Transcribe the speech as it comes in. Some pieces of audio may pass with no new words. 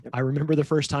I remember the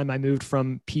first time I moved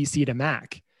from PC to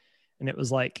Mac, and it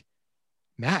was like,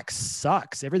 Mac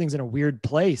sucks. Everything's in a weird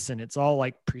place and it's all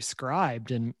like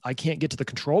prescribed and I can't get to the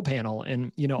control panel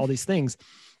and, all these things.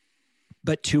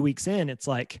 But 2 weeks in, it's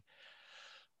like,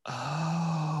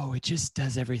 oh, it just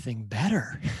does everything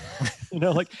better.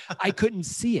 Like I couldn't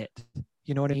see it.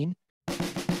 You know what I mean?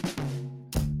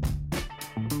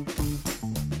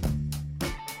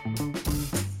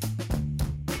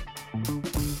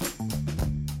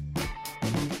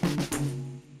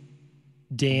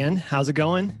 Dan, how's it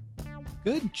going?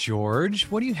 Good, George.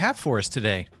 What do you have for us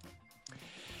today?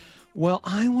 Well,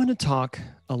 I want to talk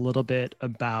a little bit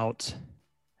about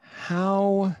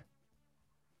how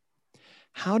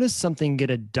does something get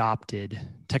adopted,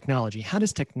 technology? How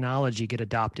does technology get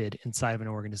adopted inside of an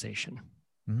organization?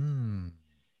 Okay,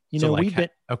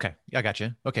 I got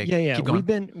you. Okay. Yeah. Keep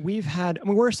going.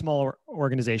 We're a small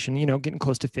organization, getting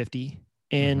close to 50.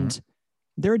 And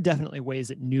there are definitely ways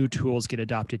that new tools get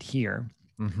adopted here.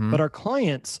 But our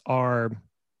clients are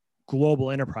global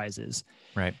enterprises.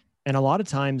 Right. And a lot of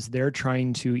times they're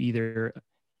trying to either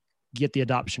get the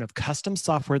adoption of custom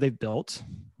software they've built,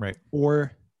 right,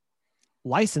 or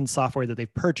licensed software that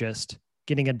they've purchased,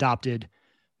 getting adopted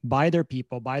by their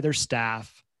people, by their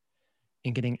staff,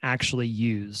 and getting actually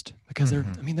used because they're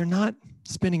not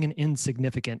spending an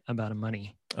insignificant amount of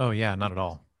money. Oh yeah, not at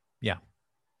all. Yeah.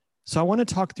 So I want to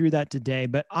talk through that today,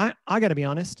 but I got to be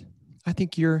honest. I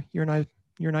think your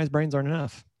and I's brains aren't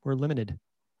enough. We're limited.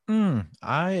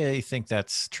 I think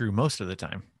that's true most of the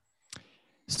time.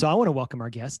 So I want to welcome our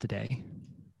guests today.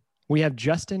 We have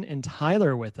Justin and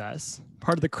Tyler with us,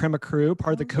 part of the Crema crew,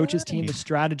 part of the coaches team, the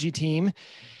strategy team.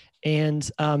 And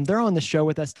they're on the show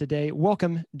with us today.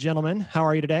 Welcome, gentlemen. How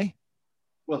are you today?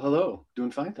 Well, hello.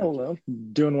 Doing fine. Hello.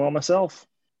 Doing well myself.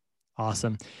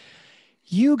 Awesome.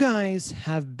 You guys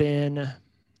have been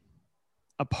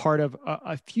a part of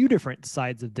a few different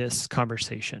sides of this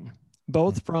conversation,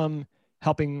 both from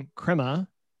helping Crema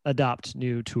adopt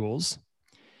new tools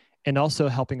and also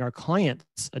helping our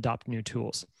clients adopt new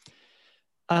tools.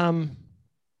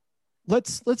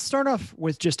 Let's start off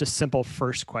with just a simple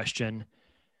first question.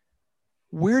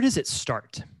 Where does it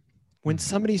start? When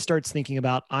somebody starts thinking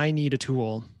about, I need a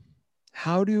tool,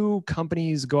 how do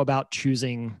companies go about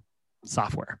choosing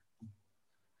software?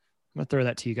 I'm gonna throw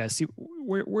that to you guys. See,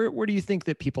 where do you think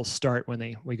that people start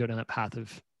when we go down that path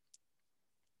of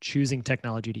choosing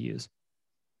technology to use?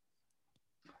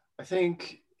 I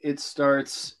think it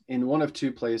starts in one of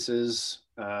two places.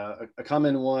 A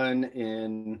common one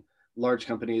in large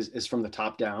companies is from the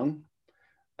top down,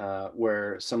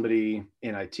 where somebody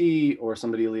in IT or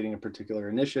somebody leading a particular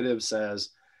initiative says,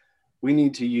 we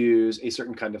need to use a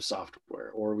certain kind of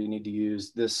software, or we need to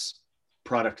use this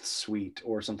product suite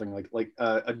or something like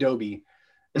Adobe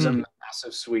is a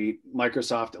massive suite.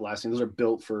 Microsoft, Atlassian, those are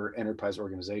built for enterprise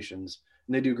organizations,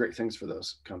 and they do great things for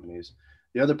those companies.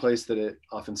 The other place that it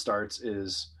often starts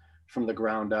is from the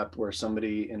ground up, where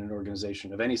somebody in an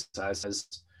organization of any size says,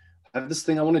 I have this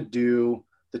thing I want to do.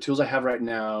 The tools I have right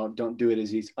now don't do it as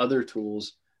these other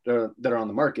tools that are on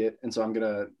the market. And so I'm going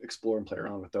to explore and play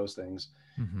around with those things.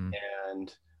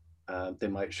 And they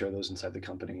might share those inside the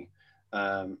company.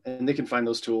 And they can find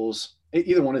those tools,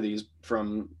 either one of these,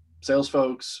 from sales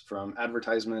folks, from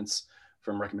advertisements,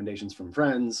 from recommendations from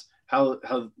friends. How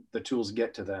the tools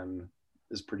get to them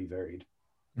is pretty varied.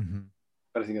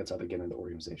 But I think that's how they get into the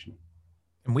organization.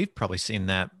 And we've probably seen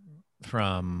that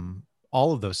from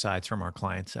all of those sides from our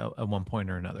clients at one point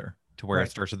or another, to where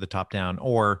it starts at the top down,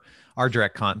 or our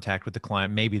direct contact with the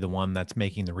client may be the one that's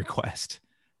making the request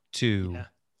to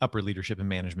upper leadership and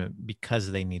management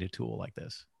because they need a tool like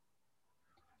this.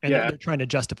 And they're trying to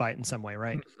justify it in some way,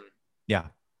 right? Yeah.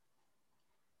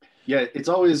 Yeah, it's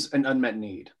always an unmet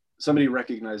need. Somebody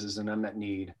recognizes an unmet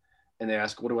need and they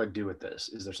ask, what do I do with this?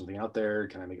 Is there something out there?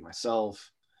 Can I make it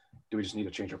myself? Do we just need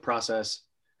to change our process?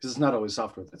 Because it's not always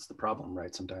software that's the problem,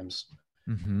 right? Sometimes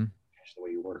change the way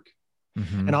you work.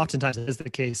 And oftentimes it is the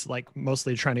case, like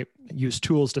mostly trying to use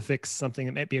tools to fix something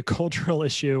that might be a cultural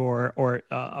issue or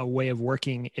a way of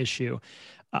working issue.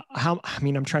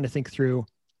 I'm trying to think through,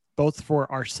 both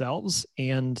for ourselves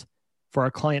and for our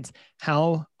clients,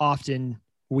 how often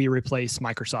we replace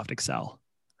Microsoft Excel,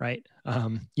 right?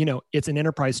 It's an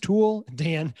enterprise tool.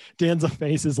 Dan's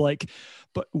face is like,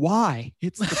 but why?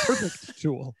 It's the perfect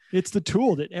tool. It's the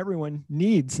tool that everyone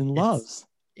needs and loves.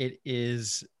 It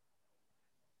is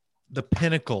the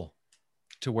pinnacle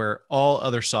to where all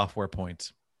other software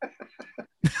points.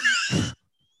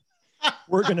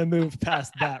 We're going to move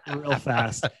past that real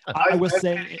fast. I will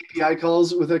say I've made API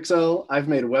calls with Excel. I've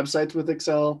made websites with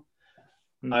Excel.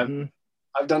 I've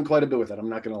done quite a bit with it. I'm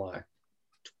not going to lie.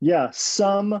 Yeah,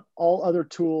 some all other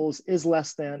tools is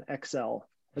less than Excel,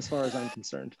 as far as I'm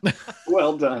concerned.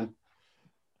 Well done.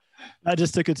 That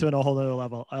just took it to a whole other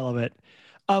level. I love it.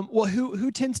 Well,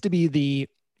 who tends to be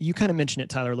you kind of mentioned it,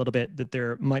 Tyler, a little bit, that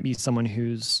there might be someone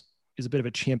is a bit of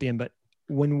a champion, but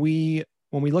when we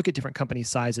look at different company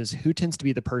sizes, who tends to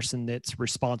be the person that's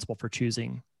responsible for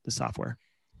choosing the software?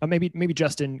 Maybe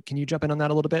Justin, can you jump in on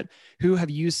that a little bit? Who have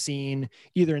you seen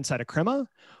either inside of Crema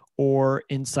or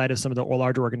inside of some of the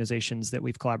larger organizations that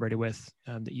we've collaborated with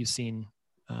that you've seen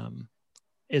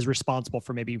is responsible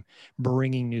for maybe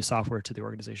bringing new software to the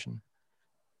organization?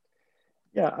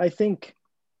 Yeah, I think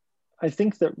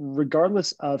that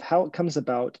regardless of how it comes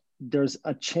about, there's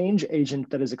a change agent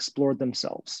that has explored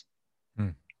themselves.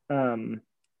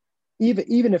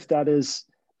 Even if that is,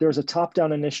 there's a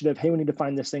top-down initiative, hey, we need to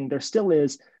find this thing, there still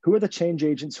is, who are the change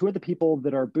agents, who are the people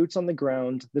that are boots on the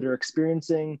ground, that are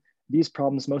experiencing these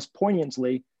problems most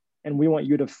poignantly, and we want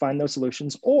you to find those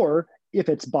solutions. Or if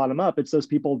it's bottom up, it's those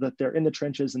people that they're in the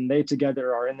trenches and they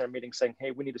together are in their meeting saying, hey,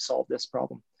 we need to solve this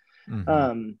problem.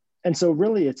 And so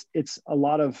really it's a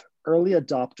lot of early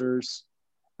adopters,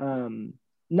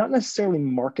 not necessarily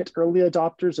market early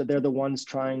adopters, that they're the ones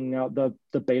trying out the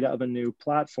beta of a new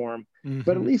platform,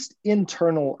 but at least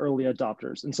internal early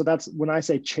adopters. And so that's when I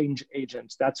say change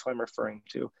agents, that's who I'm referring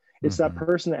to. It's that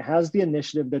person that has the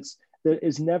initiative that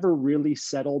is never really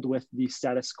settled with the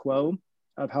status quo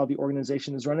of how the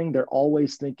organization is running. They're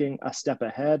always thinking a step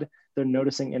ahead. They're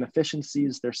noticing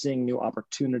inefficiencies. They're seeing new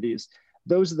opportunities.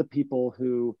 Those are the people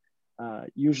who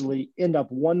usually end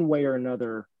up one way or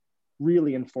another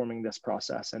really informing this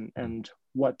process and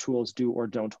what tools do or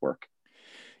don't work.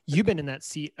 You've been in that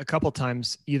seat a couple of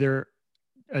times, either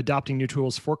adopting new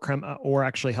tools for Crema or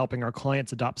actually helping our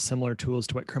clients adopt similar tools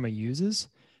to what Crema uses.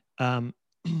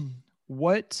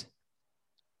 What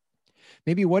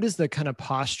is the kind of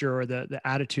posture or the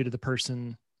attitude of the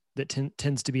person that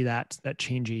tends to be that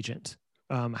change agent?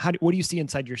 What do you see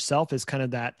inside yourself as kind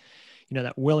of that,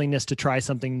 that willingness to try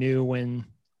something new when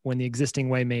the existing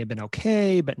way may have been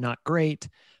okay, but not great?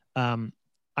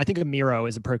 I think Miro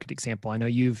is a perfect example. I know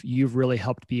you've really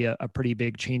helped be a pretty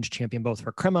big change champion, both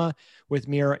for Crema with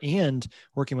Miro and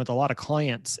working with a lot of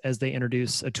clients as they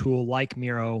introduce a tool like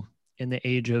Miro in the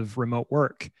age of remote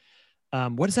work.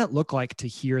 What does that look like to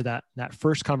hear that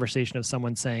first conversation of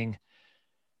someone saying,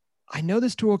 I know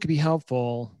this tool could be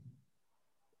helpful.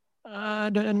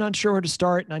 I'm not sure where to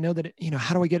start. And I know that,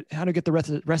 how do I get the rest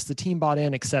of the team bought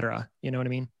in, et cetera? You know what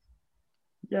I mean?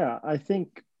 Yeah, I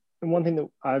think one thing that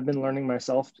I've been learning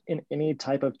myself in any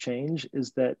type of change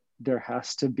is that there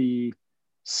has to be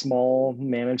small,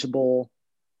 manageable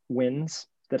wins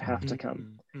that have to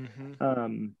come.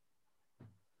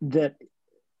 That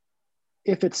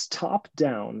if it's top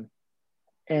down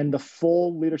and the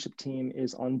full leadership team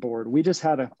is on board, we just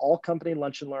had an all company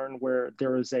lunch and learn where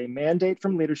there is a mandate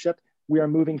from leadership. We are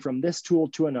moving from this tool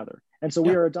to another. And so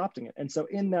we are adopting it. And so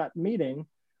in that meeting,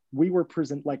 we were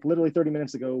like literally 30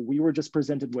 minutes ago, we were just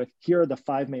presented with, here are the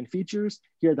 5 main features.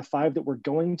 Here are the 5 that we're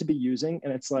going to be using.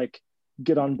 And it's like,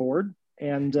 get on board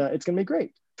and it's going to be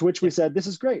great. To which we said, this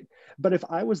is great. But if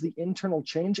I was the internal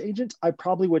change agent, I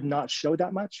probably would not show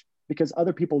that much because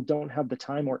other people don't have the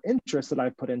time or interest that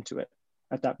I've put into it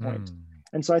at that point.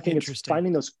 And so I think it's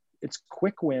finding it's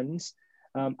quick wins.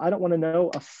 I don't want to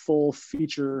know a full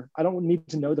feature. I don't need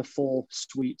to know the full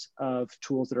suite of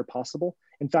tools that are possible.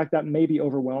 In fact, that may be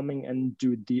overwhelming and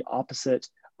do the opposite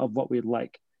of what we'd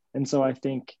like. And so I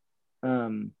think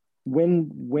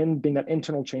when being that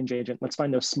internal change agent, let's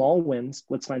find those small wins.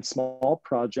 Let's find small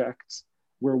projects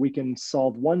where we can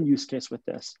solve one use case with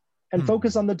this and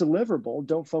focus on the deliverable.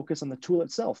 Don't focus on the tool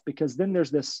itself, because then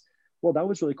there's this, well, that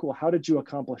was really cool. How did you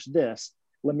accomplish this?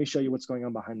 Let me show you what's going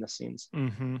on behind the scenes.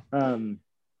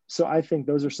 So I think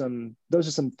those are some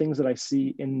things that I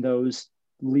see in those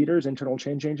leaders, internal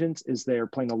change agents, is they're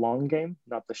playing the long game,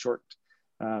 not the short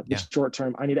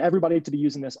term. I need everybody to be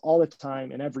using this all the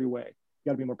time in every way. You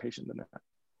got to be more patient than that.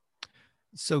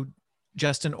 So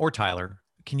Justin or Tyler,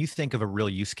 can you think of a real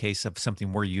use case of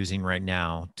something we're using right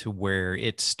now to where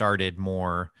it started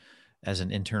more as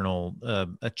an internal,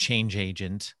 a change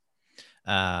agent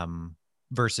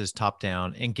versus top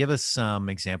down, and give us some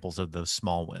examples of those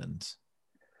small wins?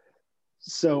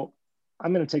 So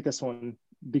I'm going to take this one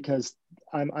because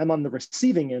I'm on the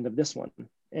receiving end of this one,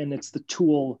 and it's the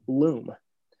tool Loom.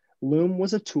 Loom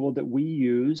was a tool that we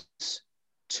use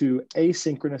to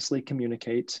asynchronously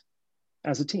communicate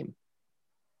as a team.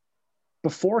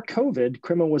 Before COVID,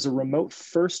 Crema was a remote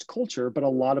first culture, but a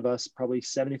lot of us, probably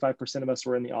 75% of us,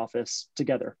 were in the office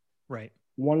together. Right.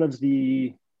 One of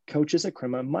the coaches at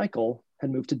Crema, Michael, had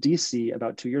moved to DC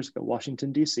about 2 years ago,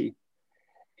 Washington, DC.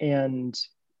 And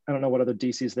I don't know what other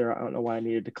DCs there. I don't know why I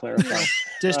needed to clarify.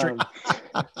 District.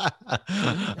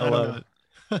 I love it.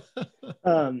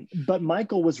 But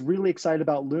Michael was really excited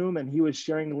about Loom, and he was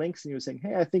sharing links, and he was saying,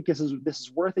 "Hey, I think this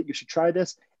is worth it. You should try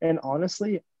this." And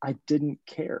honestly, I didn't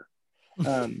care.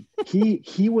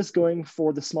 He was going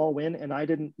for the small win, and I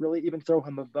didn't really even throw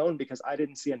him a bone because I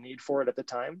didn't see a need for it at the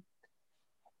time.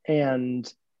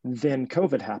 And then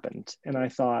COVID happened, and I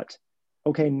thought,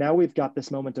 okay, now we've got this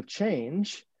moment of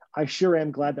change. I sure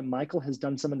am glad that Michael has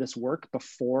done some of this work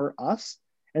before us.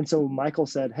 And so Michael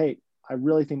said, "Hey, I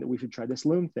really think that we should try this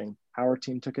Loom thing." Our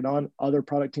team took it on, other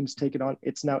product teams take it on.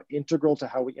 It's now integral to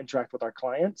how we interact with our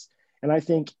clients. And I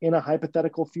think in a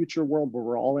hypothetical future world where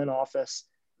we're all in office,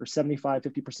 or 75,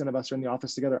 50% of us are in the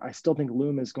office together, I still think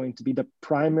Loom is going to be the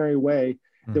primary way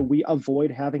that we avoid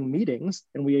having meetings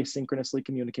and we asynchronously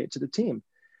communicate to the team.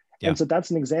 Yeah. And so that's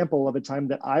an example of a time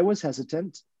that I was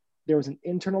hesitant. There was an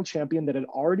internal champion that had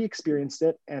already experienced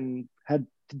it and had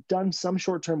done some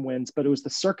short-term wins, but it was the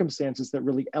circumstances that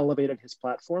really elevated his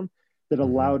platform that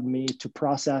allowed me to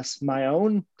process my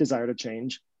own desire to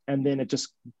change. And then it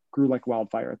just grew like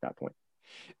wildfire at that point.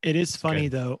 It is funny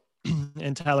though.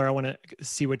 And Tyler, I want to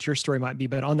see what your story might be,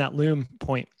 but on that Loom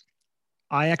point,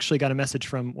 I actually got a message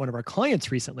from one of our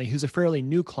clients recently, who's a fairly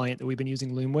new client that we've been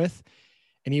using Loom with.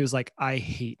 And he was like, "I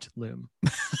hate Loom."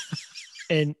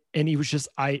 and he was just,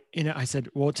 I said,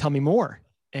 "Well, tell me more."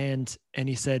 And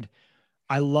he said,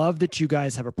 "I love that you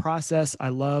guys have a process. I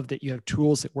love that you have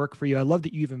tools that work for you. I love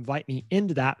that you even invite me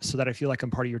into that so that I feel like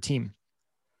I'm part of your team.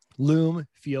 Loom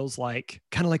feels like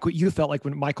kind of like what you felt like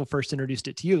when Michael first introduced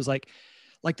it to you. It was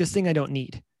like this thing I don't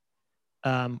need.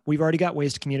 We've already got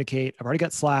ways to communicate. I've already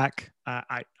got Slack.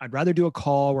 I'd rather do a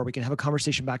call where we can have a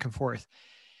conversation back and forth."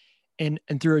 And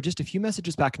through just a few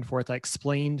messages back and forth, I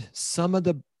explained some of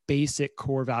the basic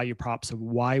core value props of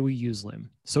why we use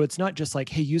Loom. So it's not just like,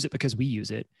 "Hey, use it because we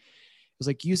use it." It was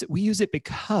like, we use it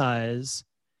because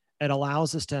it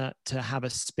allows us to have a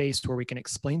space where we can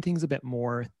explain things a bit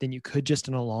more than you could just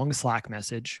in a long Slack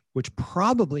message, which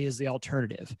probably is the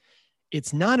alternative.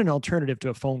 It's not an alternative to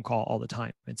a phone call all the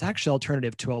time. It's actually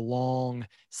alternative to a long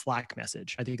Slack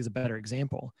message, I think is a better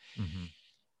example. Mm-hmm.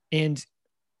 And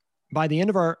by the end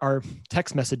of our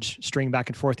text message string back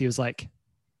and forth, he was like,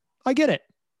 "I get it.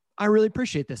 I really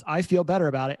appreciate this. I feel better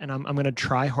about it. And I'm going to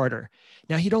try harder."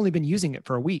 Now, he'd only been using it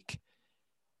for a week,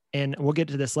 and we'll get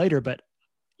to this later, but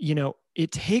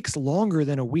it takes longer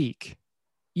than a week,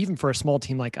 even for a small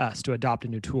team like us, to adopt a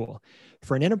new tool.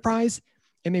 For an enterprise,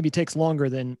 it maybe takes longer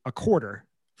than a quarter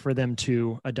for them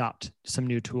to adopt some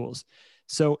new tools.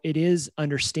 So it is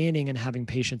understanding and having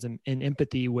patience and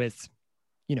empathy with,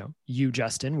 you,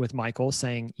 Justin, with Michael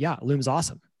saying, "Yeah, Loom's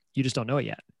awesome. You just don't know it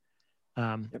yet."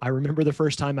 I remember the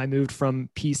first time I moved from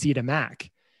PC to Mac,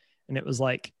 and it was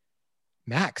like,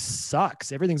 Mac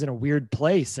sucks. Everything's in a weird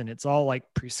place and it's all like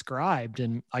prescribed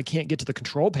and I can't get to the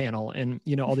control panel and,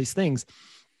 all these things.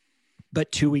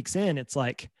 But 2 weeks in, it's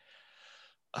like,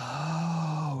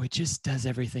 oh, it just does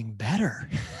everything better.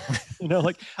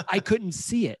 Like I couldn't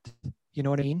see it. You know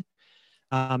what I mean?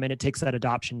 And it takes that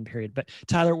adoption period. But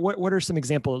Tyler, what are some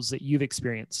examples that you've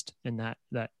experienced in that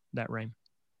realm?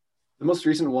 The most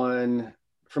recent one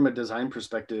from a design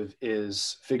perspective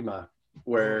is Figma,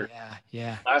 where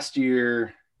last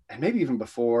year, and maybe even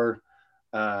before,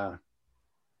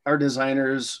 our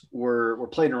designers were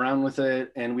playing around with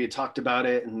it, and we had talked about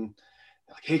it, and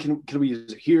like, "Hey, can we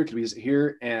use it here? Can we use it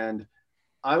here?" And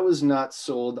I was not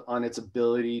sold on its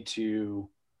ability to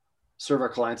serve our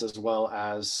clients as well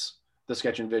as the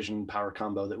Sketch and Vision power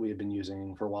combo that we had been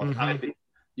using for a while. Mm-hmm. I've been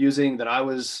using that I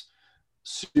was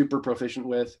super proficient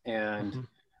with, and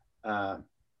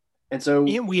so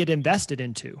we had invested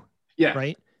into,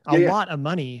 right? A lot of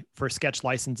money for Sketch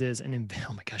licenses and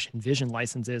oh my gosh, Envision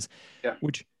licenses,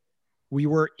 which we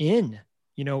were in,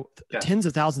 tens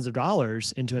of thousands of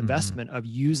dollars into investment of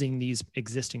using these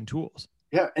existing tools.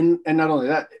 Yeah, and not only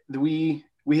that, we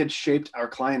had shaped our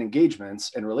client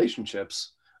engagements and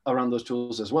relationships around those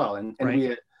tools as well, and we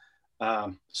had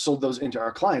sold those into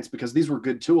our clients because these were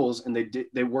good tools and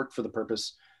they worked for the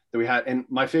purpose that we had. And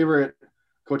my favorite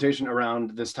quotation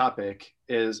around this topic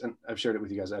is, and I've shared it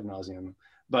with you guys ad nauseum,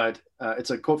 but it's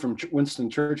a quote from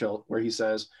Winston Churchill where he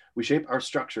says, "We shape our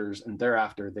structures and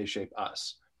thereafter they shape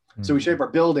us." Mm-hmm. So we shape our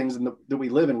buildings that we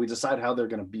live in, we decide how they're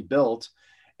going to be built.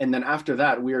 And then after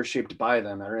that, we are shaped by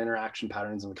them, our interaction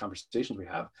patterns and the conversations we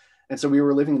have. And so we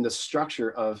were living in this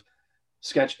structure of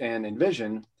Sketch and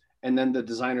Envision. And then the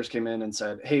designers came in and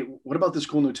said, "Hey, what about this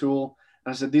cool new tool?"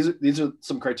 And I said, these are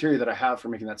some criteria that I have for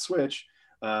making that switch.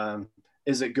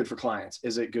 Is it good for clients?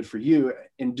 Is it good for you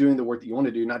in doing the work that you want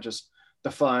to do? Not just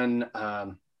the fun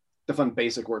the fun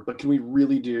basic work, but can we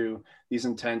really do these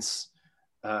intense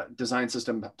design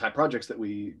system type projects that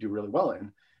we do really well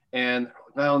in? And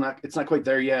well, it's not quite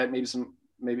there yet.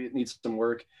 Maybe it needs some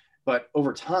work, but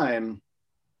over time,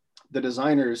 the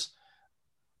designers,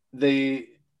 they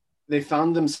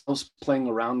found themselves playing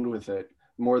around with it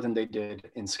more than they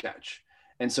did in Sketch.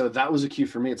 And so that was a cue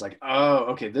for me. It's like, oh,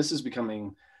 okay, this is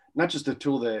becoming not just a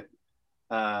tool that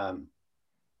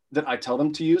that I tell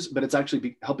them to use, but it's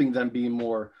actually helping them be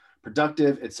more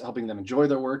productive. It's helping them enjoy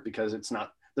their work because there's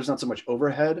not so much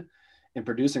overhead in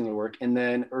producing the work. And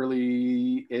then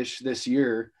early-ish this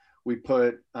year, we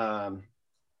had our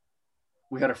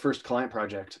first client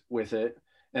project with it,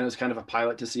 and it was kind of a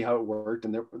pilot to see how it worked.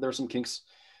 And there were some kinks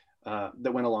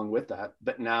that went along with that.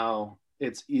 But now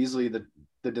it's easily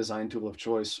the design tool of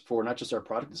choice for not just our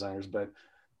product designers, but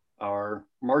our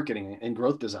marketing and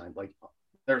growth design. Like,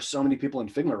 there are so many people in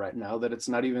Figma right now that it's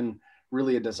not even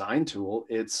really a design tool.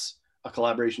 It's a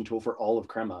collaboration tool for all of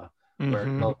Crema, where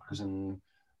developers and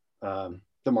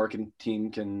the marketing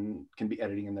team can be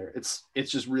editing in there. It's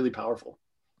just really powerful.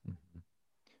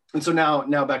 And so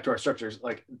now back to our structures.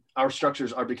 Like, our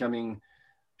structures are becoming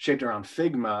shaped around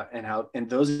Figma and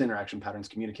those interaction patterns,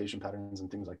 communication patterns,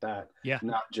 and things like that. Yeah.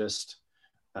 Not just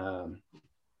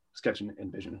Sketch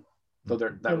and Vision, though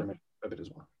that remains of it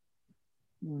as well.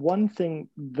 One thing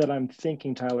that I'm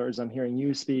thinking, Tyler, as I'm hearing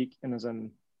you speak and as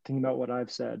I'm thinking about what I've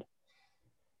said,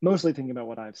 mostly thinking about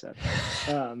what I've said,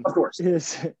 of course,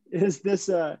 is this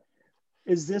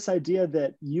idea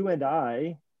that you and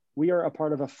I, we are a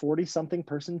part of a 40-something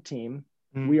person team.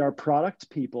 We are product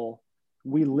people.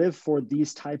 We live for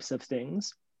these types of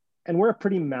things, and we're a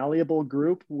pretty malleable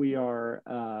group. We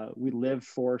live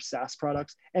for SaaS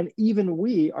products, and even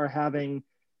we are having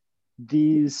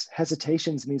these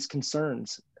hesitations and these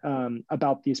concerns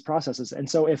about these processes. And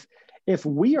so if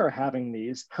we are having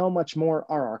these, how much more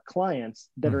are our clients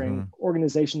that are in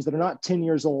organizations that are not 10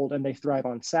 years old and they thrive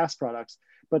on SaaS products,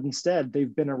 but instead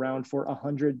they've been around for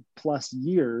 100+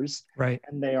 years, right?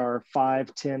 And they are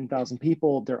 5,000-10,000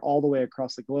 people. They're all the way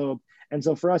across the globe. And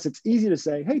so for us, it's easy to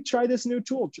say, hey, try this new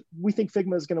tool. We think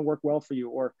Figma is going to work well for you,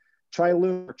 or try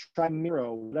Loom, or try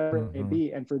Miro, whatever it may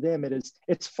be. And for them,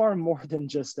 it's far more than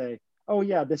just oh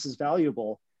yeah, this is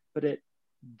valuable, but it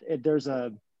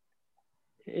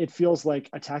feels like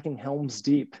attacking Helm's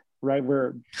Deep, right?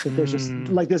 Where there's just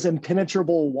like this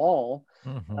impenetrable wall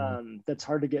that's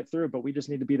hard to get through, but we just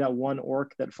need to be that one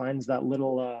orc that finds that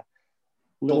little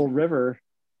river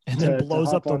and then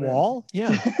blows up the wall.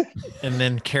 Yeah. And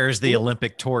then carries the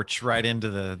Olympic torch right into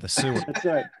the sewer. That's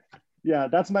right. Yeah,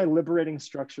 that's my liberating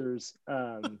structures.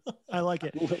 I like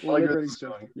it. Liberating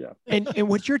structures. Yeah. And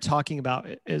what you're talking about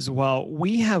as well,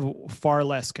 we have far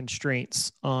less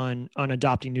constraints on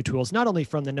adopting new tools, not only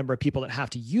from the number of people that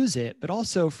have to use it, but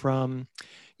also from,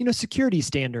 security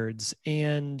standards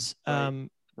and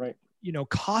right.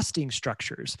 Costing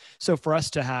structures. So for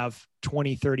us to have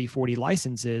 20, 30, 40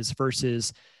 licenses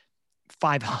versus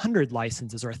 500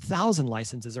 licenses or 1,000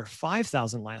 licenses or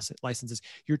 5,000 licenses,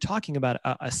 you're talking about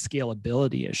a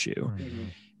scalability issue.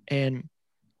 And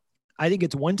I think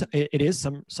it is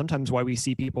sometimes why we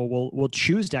see people will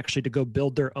choose to actually to go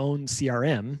build their own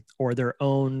CRM or their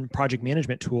own project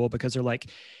management tool, because they're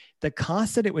like, the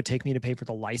cost that it would take me to pay for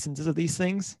the licenses of these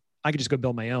things, I could just go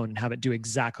build my own and have it do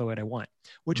exactly what I want.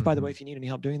 Which, by the way, if you need any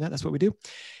help doing that, that's what we do.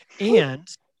 And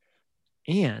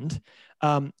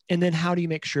then how do you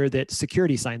make sure that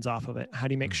security signs off of it? How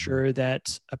do you make sure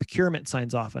that a procurement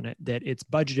signs off on it, that it's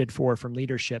budgeted for from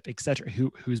leadership, et cetera?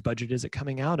 Whose budget is it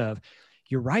coming out of?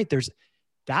 You're right. There's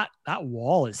that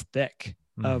wall is thick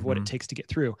of what it takes to get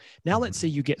through. Now, let's say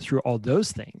you get through all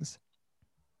those things.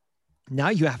 Now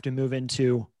you have to move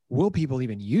into, will people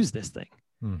even use this thing?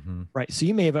 Right. So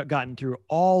you may have gotten through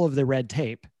all of the red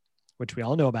tape, which we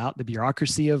all know about, the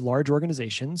bureaucracy of large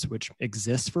organizations, which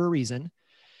exists for a reason.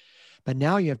 But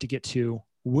now you have to get to,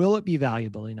 will it be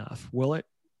valuable enough?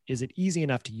 Is it easy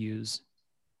enough to use?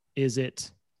 Is it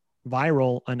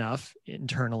viral enough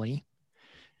internally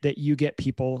that you get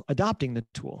people adopting the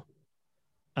tool?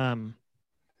 For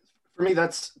me,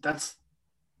 that's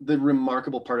the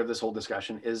remarkable part of this whole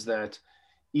discussion, is that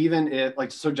even if,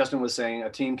 like, so Justin was saying, a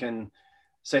team can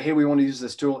say, hey, we want to use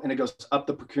this tool, and it goes up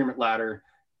the procurement ladder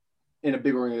in a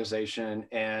big organization.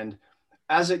 And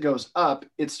as it goes up,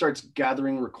 it starts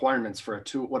gathering requirements for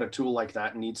what a tool like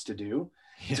that needs to do.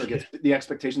 Yeah. So the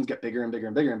expectations get bigger and bigger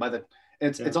and bigger. And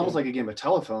it's almost like a game of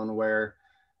telephone, where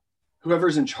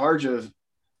whoever's in charge of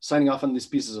signing off on these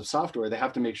pieces of software, they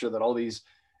have to make sure that all these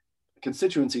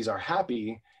constituencies are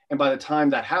happy. And by the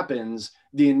time that happens,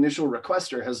 the initial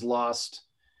requester has lost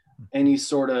any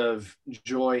sort of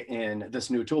joy in this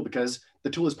new tool, because the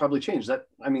tool has probably changed.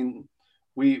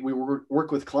 We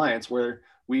work with clients where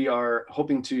we are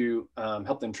hoping to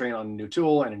help them train on a new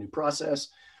tool and a new process,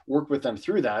 work with them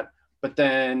through that. But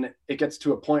then it gets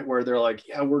to a point where they're like,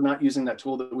 yeah, we're not using that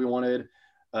tool that we wanted.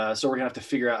 So we're gonna have to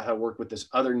figure out how to work with this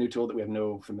other new tool that we have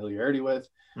no familiarity with.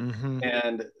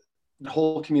 And the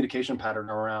whole communication pattern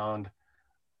around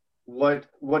what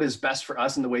is best for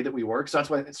us in the way that we work. So that's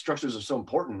why structures are so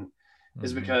important,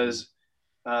 is because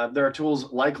there are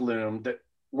tools like Loom that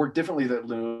work differently than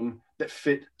Loom that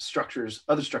fit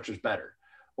other structures better.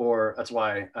 Or that's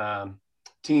why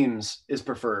Teams is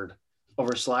preferred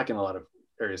over Slack in a lot of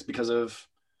areas because of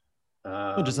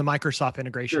just the Microsoft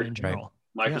integration in general.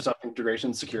 Right. Microsoft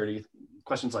integration, security,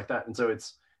 questions like that. And so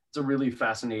it's a really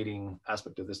fascinating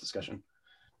aspect of this discussion.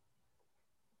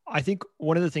 I think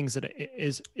one of the things that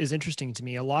is interesting to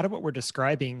me, a lot of what we're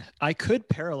describing, I could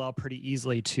parallel pretty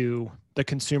easily to the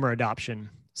consumer adoption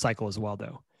cycle as well,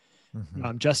 though.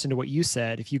 Justin, to what you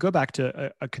said, if you go back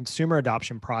to a consumer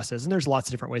adoption process, and there's lots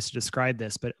of different ways to describe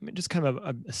this, but just kind of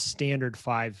a standard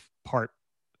 5-part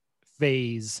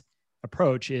phase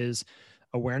approach is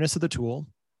awareness of the tool.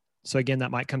 So again,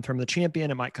 that might come from the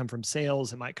champion, it might come from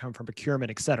sales, it might come from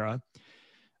procurement, et cetera.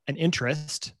 An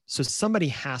interest. So somebody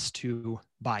has to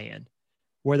buy in,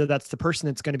 whether that's the person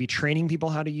that's going to be training people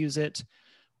how to use it,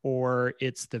 or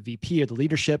it's the VP or the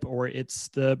leadership, or it's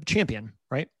the champion,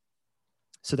 right?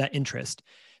 So that interest.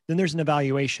 Then there's an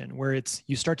evaluation where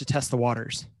you start to test the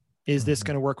waters. Is this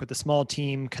going to work with a small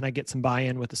team? Can I get some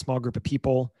buy-in with a small group of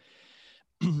people?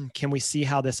 Can we see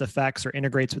how this affects or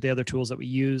integrates with the other tools that we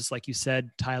use? Like you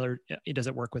said, Tyler, does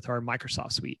it work with our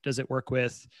Microsoft suite? Does it work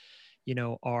with,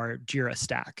 our Jira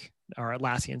stack, our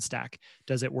Atlassian stack?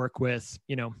 Does it work with,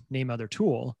 name other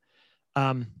tool?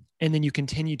 And then you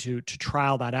continue to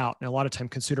trial that out. And a lot of time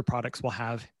consumer products will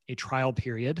have a trial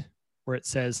period where it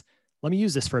says, let me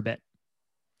use this for a bit.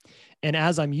 And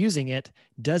as I'm using it,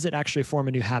 does it actually form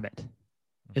a new habit?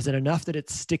 Is it enough that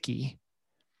it's sticky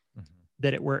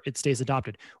that it stays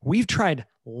adopted? We've tried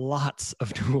lots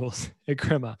of tools at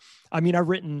Crema. I've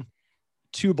written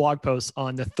 2 blog posts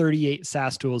on the 38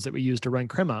 SaaS tools that we use to run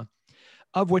Crema,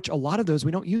 of which a lot of those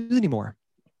we don't use anymore.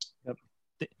 Yep.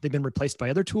 They've been replaced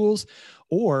by other tools,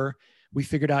 or we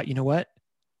figured out, you know what?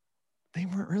 They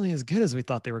weren't really as good as we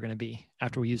thought they were going to be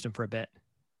after we used them for a bit.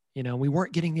 We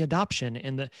weren't getting the adoption,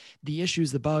 and the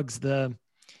issues, the bugs, the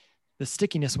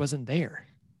stickiness wasn't there.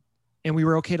 And we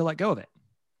were okay to let go of it.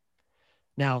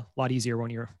 Now, a lot easier when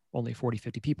you're only 40,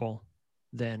 50 people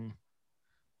than,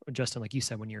 Justin, like you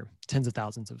said, when you're tens of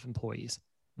thousands of employees.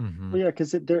 Well, yeah,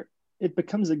 because it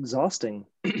becomes exhausting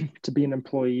to be an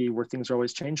employee where things are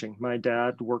always changing. My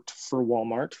dad worked for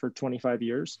Walmart for 25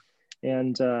 years,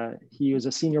 and he was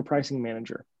a senior pricing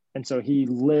manager. And so he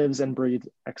lives and breathes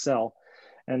Excel.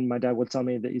 And my dad would tell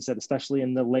me that he said, especially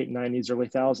in the late 90s, early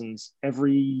thousands,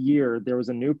 every year there was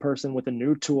a new person with a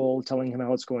new tool telling him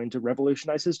how it's going to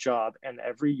revolutionize his job. And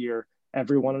every year,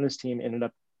 everyone on his team ended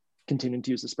up continuing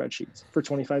to use the spreadsheets for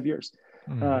 25 years.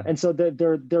 And so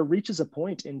there reaches a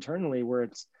point internally where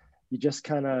you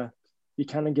kind of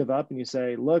give up and you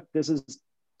say, look,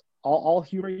 I'll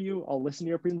humor you. I'll listen to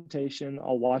your presentation.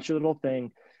 I'll watch your little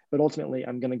thing, but ultimately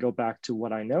I'm going to go back to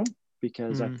what I know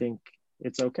because I think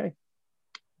it's okay.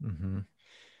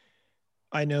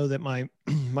 I know that my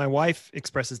wife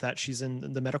expresses that. She's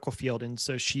in the medical field, and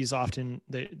so she's often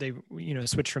they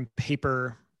switch from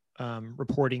paper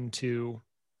reporting to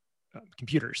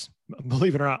computers.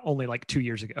 Believe it or not, only like 2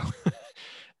 years ago,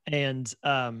 and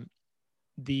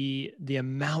the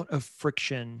amount of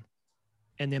friction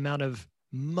and the amount of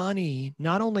money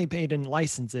not only paid in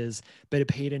licenses but it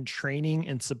paid in training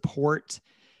and support.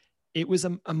 It was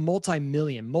a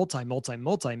multi-million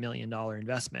dollar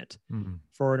investment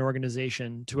for an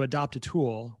organization to adopt a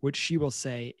tool, which she will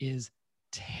say is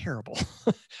terrible,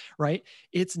 right?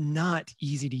 It's not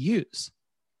easy to use.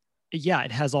 Yeah,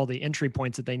 it has all the entry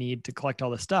points that they need to collect all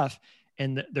the stuff.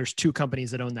 And there's 2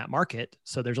 companies that own that market.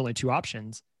 So there's only 2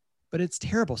 options, but it's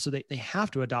terrible. So they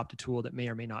have to adopt a tool that may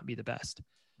or may not be the best.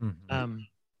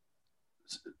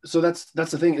 So that's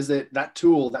the thing, is that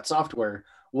tool, that software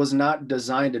was not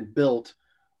designed and built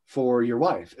for your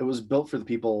wife. It was built for the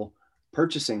people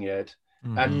purchasing it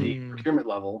at the procurement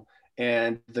level,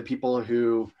 and the people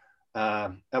who,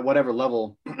 at whatever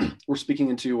level, were speaking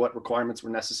into what requirements were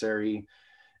necessary,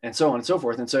 and so on and so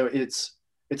forth. And so it's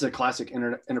a classic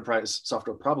enterprise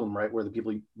software problem, right? Where the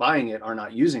people buying it are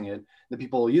not using it, the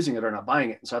people using it are not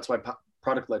buying it. And so that's why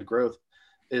product-led growth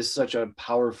is such a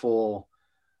powerful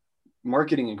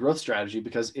marketing and growth strategy,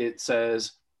 because it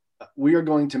says, we are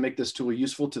going to make this tool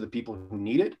useful to the people who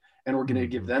need it, and we're going to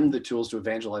give them the tools to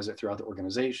evangelize it throughout the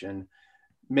organization,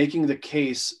 making the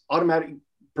case automatic,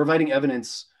 providing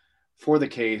evidence for the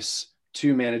case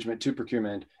to management, to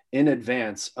procurement in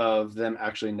advance of them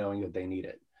actually knowing that they need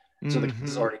it. So the case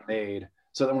is already made.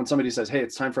 So that when somebody says, hey,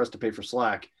 it's time for us to pay for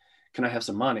Slack, can I have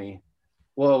some money?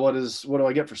 Well, what do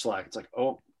I get for Slack? It's like,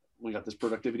 oh, we got this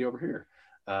productivity over here.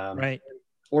 Right.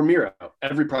 Or Miro.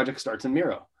 Every project starts in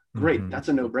Miro. Great. That's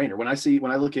a no-brainer. When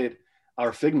I look at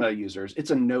our Figma users,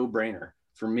 it's a no-brainer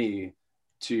for me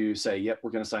to say, yep,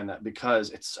 we're going to sign that because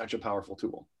it's such a powerful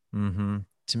tool.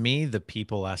 To me, the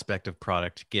people aspect of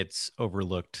product gets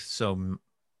overlooked so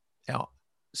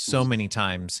many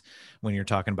times when you're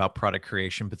talking about product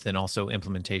creation, but then also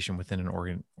implementation within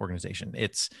an organization.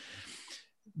 It's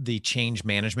the change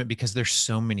management, because there's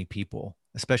so many people,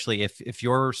 especially if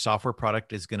your software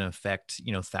product is going to affect,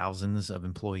 thousands of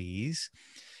employees.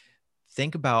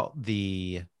 Think about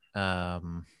the,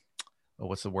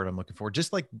 what's the word I'm looking for?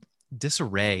 Just like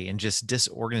disarray and just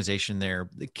disorganization there,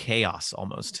 the chaos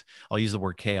almost. I'll use the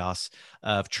word chaos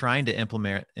of trying to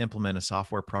implement a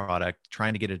software product,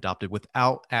 trying to get it adopted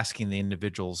without asking the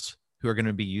individuals who are going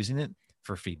to be using it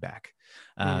for feedback.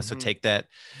 So take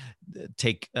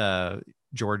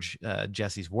George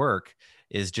Jesse's work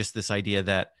is just this idea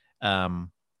that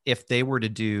if they were to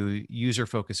do user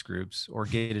focus groups or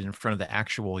get it in front of the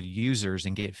actual users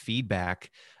and get feedback,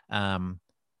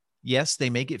 yes, they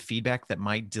may get feedback that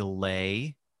might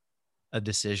delay a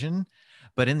decision,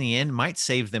 but in the end might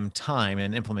save them time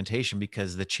and implementation,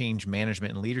 because the change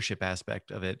management and leadership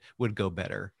aspect of it would go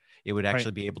better. It would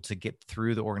actually be able to get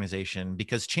through the organization,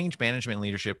 because change management and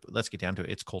leadership, let's get down to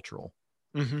it, it's cultural.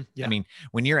 Yeah. I mean,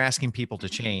 when you're asking people to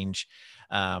change,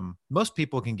 most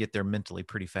people can get there mentally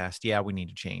pretty fast. Yeah, we need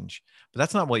to change, but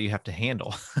that's not what you have to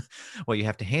handle. What you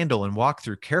have to handle and walk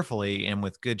through carefully and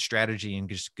with good strategy and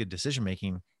just good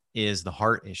decision-making is the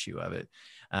heart issue of it.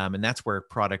 And that's where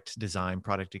product design,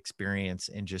 product experience,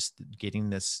 and just getting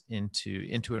this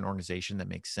into an organization that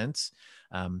makes sense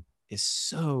is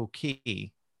so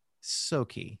key. So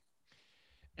key.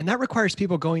 And that requires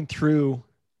people going through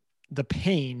the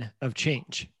pain of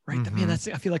change, right? I mean, I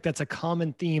feel like that's a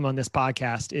common theme on this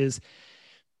podcast is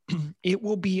it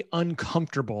will be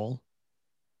uncomfortable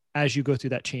as you go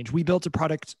through that change. We built a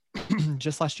product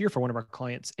just last year for one of our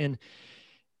clients, and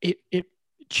it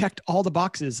checked all the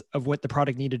boxes of what the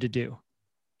product needed to do.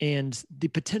 And the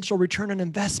potential return on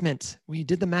investment, we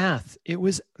did the math, it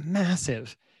was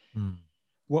massive.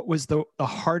 What was the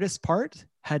hardest part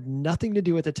had nothing to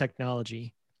do with the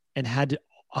technology and had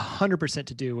 100%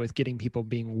 to do with getting people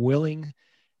being willing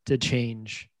to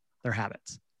change their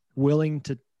habits, willing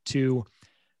to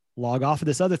log off of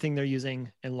this other thing they're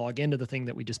using and log into the thing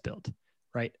that we just built,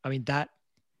 right? I mean, that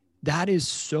is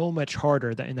so much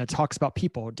harder, and that talks about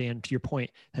people, Dan, to your point,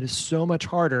 that is so much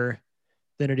harder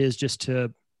than it is just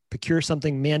to procure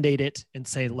something, mandate it, and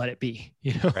say, let it be,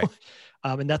 Right.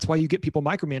 And that's why you get people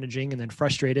micromanaging and then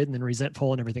frustrated and then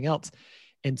resentful and everything else,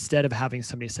 instead of having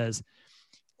somebody says,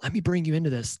 let me bring you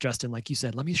into this, Justin, like you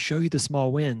said, let me show you the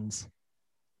small wins.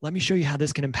 Let me show you how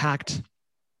this can impact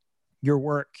your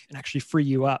work and actually free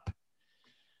you up.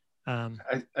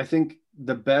 I think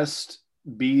the best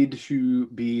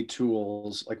B2B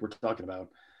tools, like we're talking about,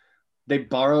 they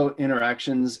borrow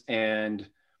interactions and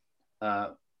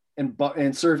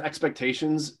serve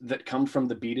expectations that come from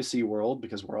the B2C world,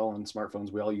 because we're all on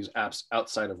smartphones. We all use apps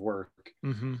outside of work.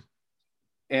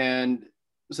 And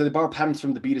so they borrow patterns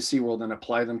from the B2C world and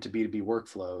apply them to B2B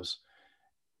workflows.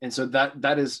 And so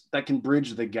that can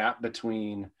bridge the gap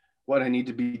between what I need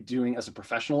to be doing as a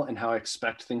professional and how I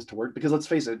expect things to work. Because let's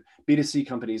face it, B2C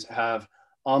companies have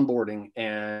onboarding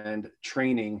and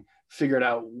training figured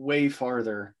out way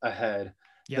farther ahead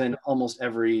than almost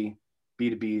every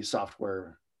B2B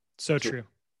software. So true.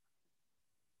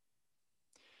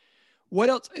 What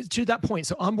else to that point?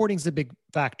 So onboarding is a big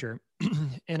factor.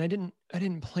 And I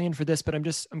didn't plan for this, but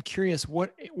I'm curious,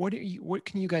 what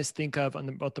can you guys think of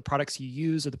about the products you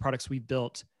use or the products we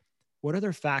built? What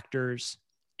other factors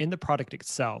in the product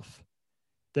itself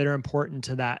that are important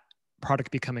to that product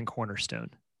becoming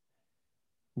cornerstone?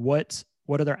 What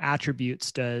other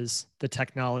attributes does the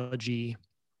technology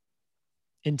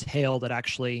entail that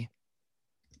actually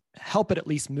help it at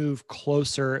least move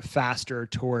closer, faster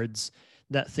towards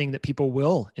that thing that people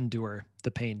will endure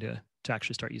the pain to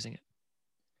actually start using it?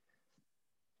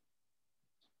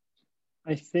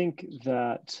 I think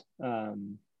that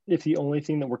if the only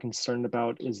thing that we're concerned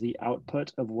about is the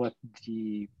output of what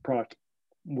the product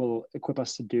will equip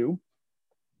us to do,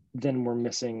 then we're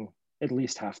missing at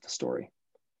least half the story.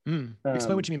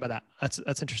 Explain what you mean by that. That's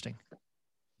interesting.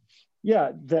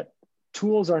 Yeah, that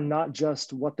tools are not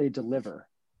just what they deliver.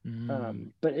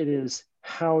 but it is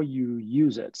how you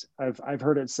use it. I've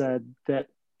heard it said that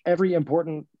every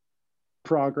important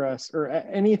progress or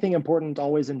anything important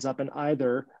always ends up in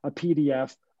either a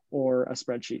PDF or a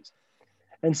spreadsheet.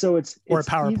 And so it's or a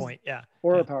PowerPoint,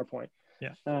 or a PowerPoint.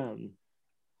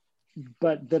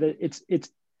 But that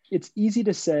it's easy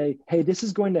to say, hey, this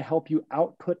is going to help you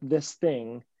output this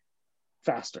thing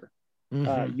faster.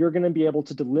 You're going to be able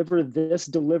to deliver this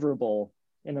deliverable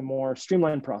in a more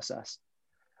streamlined process.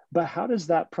 But how does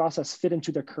that process fit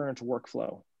into their current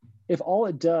workflow? If all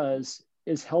it does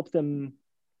is help them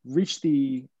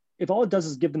if all it does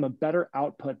is give them a better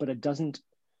output, but it doesn't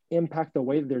impact the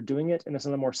way that they're doing it, and it's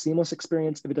not a more seamless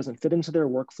experience, if it doesn't fit into their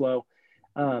workflow,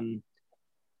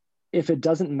 if it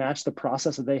doesn't match the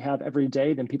process that they have every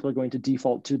day, then people are going to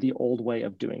default to the old way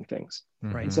of doing things.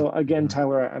 Right. So again,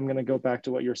 Tyler, I'm going to go back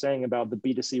to what you're saying about the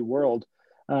B2C world.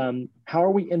 How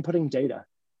are we inputting data?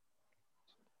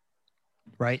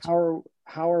 Right.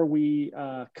 How are we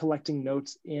collecting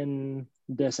notes in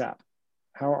this app?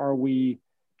 How are we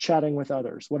chatting with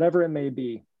others? Whatever it may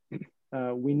be,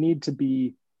 we need to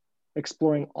be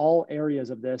exploring all areas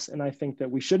of this. And I think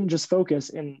that we shouldn't just focus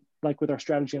in, like with our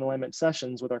strategy and alignment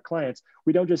sessions with our clients,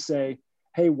 we don't just say,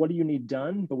 hey, what do you need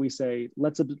done? But we say,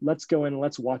 let's go in and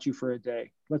let's watch you for a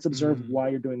day. Let's observe why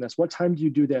you're doing this. What time do you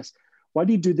do this? Why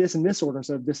do you do this in this order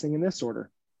instead of this thing in this order?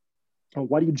 Or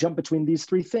why do you jump between these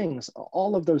three things?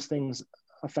 All of those things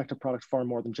affect a product far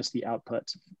more than just the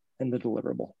output and the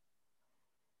deliverable.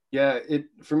 Yeah,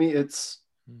 for me, it's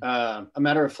a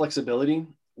matter of flexibility,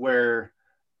 where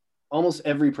almost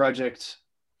every project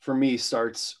for me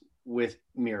starts with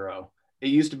Miro. It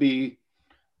used to be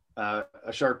a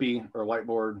Sharpie or a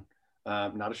whiteboard,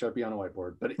 not a Sharpie on a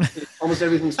whiteboard, but almost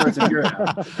everything starts in Miro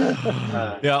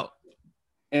now.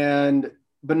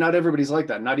 But not everybody's like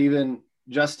that. Not even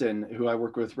Justin, who I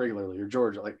work with regularly, or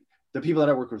George. Like the people that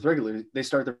I work with regularly, they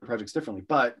start their projects differently.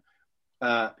 But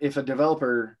if a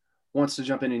developer wants to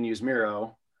jump in and use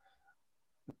Miro,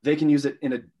 they can use it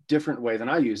in a different way than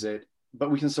I use it, but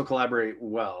we can still collaborate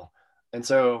well. And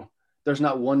so there's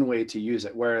not one way to use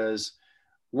it. Whereas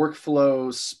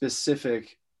workflow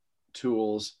specific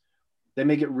tools, they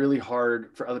make it really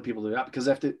hard for other people to do that, because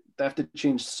they have to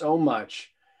change so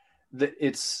much that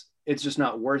it's just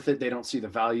not worth it. They don't see the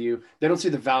value. They don't see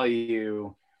the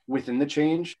value within the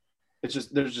change.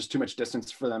 There's just too much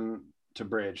distance for them to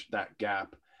bridge that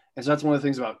gap. And so that's one of the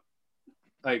things about,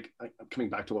 like, coming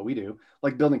back to what we do,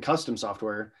 like building custom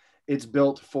software. It's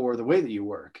built for the way that you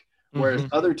work. Whereas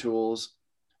other tools,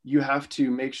 you have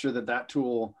to make sure that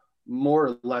tool more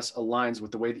or less aligns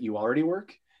with the way that you already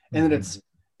work. And then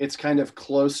it's kind of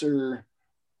closer.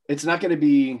 It's not going to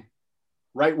be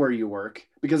right where you work,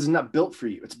 because it's not built for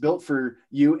you. It's built for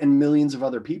you and millions of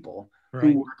other people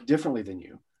who work differently than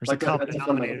you. There's like a common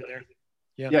denominator there.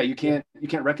 Yeah, you can't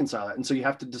reconcile that. And so you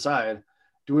have to decide,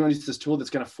 do we want to use this tool that's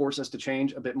going to force us to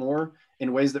change a bit more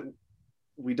in ways that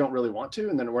we don't really want to,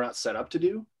 and then we're not set up to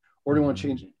do? Or do we want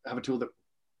to have a tool that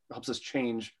helps us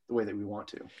change the way that we want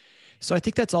to? So I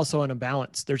think that's also on a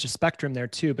balance. There's a spectrum there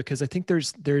too, because I think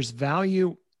there's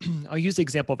value. I'll use the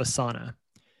example of Asana.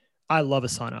 I love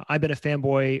Asana. I've been a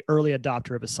fanboy, early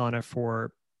adopter of Asana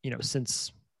for,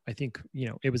 since I think,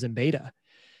 it was in beta.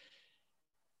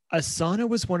 Asana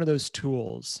was one of those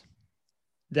tools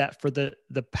that for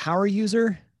the power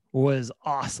user was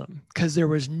awesome, because there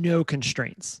was no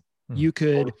constraints. You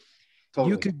could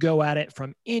go at it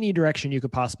from any direction you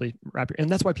could possibly and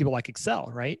that's why people like Excel,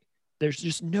 right? There's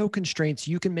just no constraints.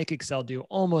 You can make Excel do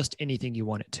almost anything you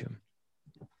want it to.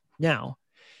 Now,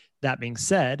 that being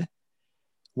said,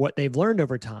 what they've learned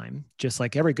over time, just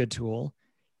like every good tool,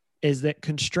 is that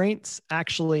constraints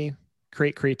actually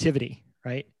create creativity,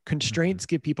 right? Constraints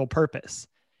give people purpose.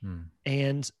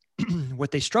 And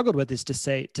what they struggled with is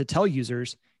to tell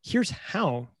users, here's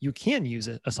how you can use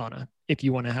Asana if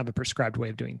you want to have a prescribed way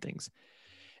of doing things.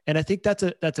 And I think that's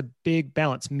a big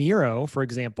balance. Miro, for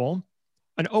example,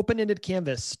 an open-ended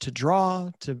canvas to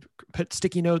draw, to put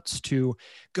sticky notes, to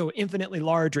go infinitely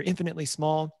large or infinitely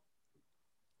small.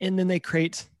 And then they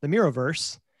create the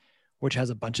Miroverse, which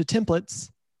has a bunch of templates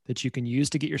that you can use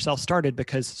to get yourself started,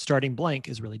 because starting blank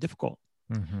is really difficult.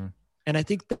 And I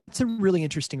think that's a really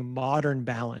interesting modern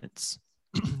balance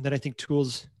that I think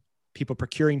people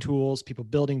procuring tools, people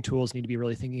building tools need to be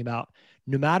really thinking about,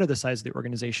 no matter the size of the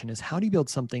organization, is how do you build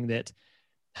something that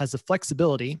has the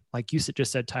flexibility, like you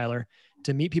just said, Tyler,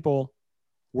 to meet people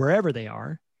wherever they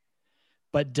are,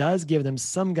 but does give them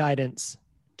some guidance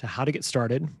to how to get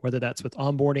started, whether that's with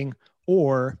onboarding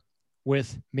or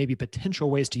with maybe potential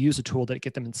ways to use a tool that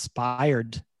get them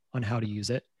inspired on how to use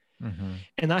it.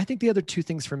 And I think the other two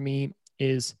things for me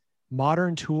is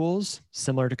modern tools,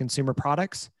 similar to consumer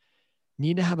products,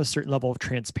 need to have a certain level of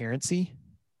transparency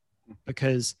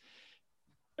because,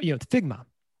 Figma,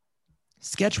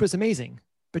 Sketch was amazing,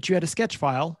 but you had a Sketch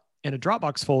file in a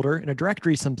Dropbox folder in a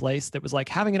directory someplace that was like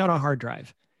having it on a hard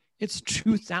drive. It's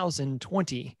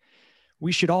 2020.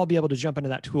 We should all be able to jump into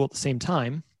that tool at the same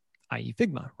time, i.e.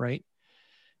 Figma, right?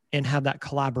 And have that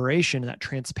collaboration, that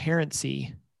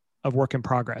transparency of work in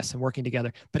progress and working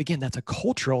together. But again, that's a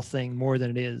cultural thing more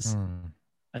than it is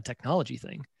a technology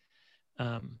thing.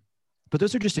 But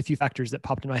those are just a few factors that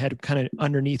popped in my head kind of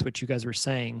underneath what you guys were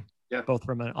saying, both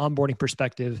from an onboarding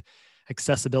perspective,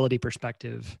 accessibility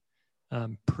perspective,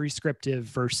 prescriptive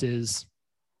versus,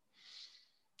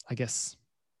 I guess,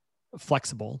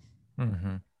 flexible.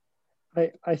 Mm-hmm.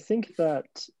 I think that,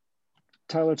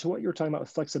 Tyler, to what you were talking about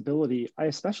with flexibility, I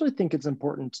especially think it's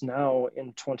important now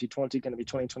in 2020, going to be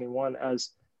 2021, as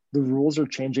the rules are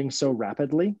changing so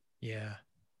rapidly. Yeah.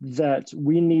 That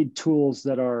we need tools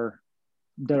that are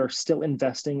still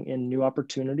investing in new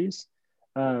opportunities,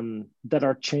 that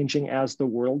are changing as the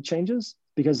world changes,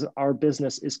 because our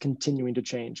business is continuing to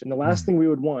change. And the last thing we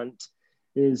would want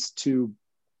is to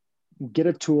get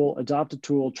a tool, adopt a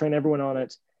tool, train everyone on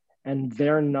it, and they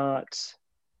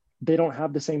don't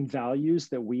have the same values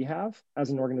that we have as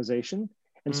an organization.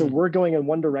 And so we're going in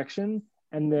one direction,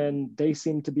 and then they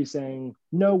seem to be saying,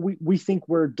 no, we think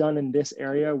we're done in this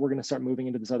area. We're going to start moving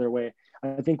into this other way.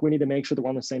 I think we need to make sure that we're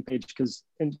on the same page, because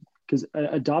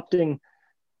adopting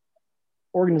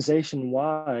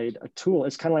organization-wide a tool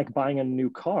is kind of like buying a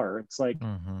new car. It's like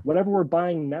whatever we're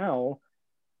buying now,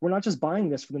 we're not just buying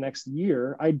this for the next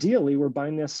year. Ideally, we're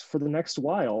buying this for the next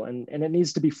while, and it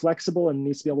needs to be flexible and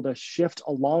needs to be able to shift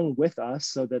along with us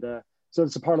so that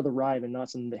it's a part of the ride and not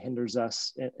something that hinders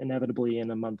us inevitably in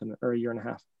a month or a year and a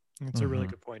half. That's a really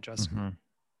good point, Justin.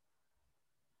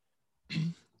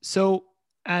 So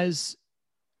as,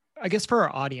 I guess for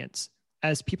our audience,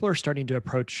 as people are starting to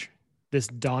approach this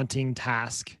daunting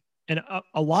task, and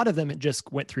a lot of them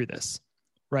just went through this,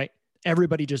 right?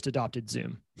 Everybody just adopted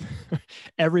Zoom.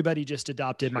 Everybody just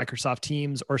adopted Microsoft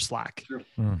Teams or Slack.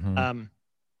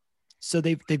 So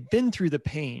they've been through the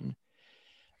pain.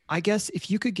 I guess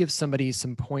if you could give somebody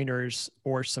some pointers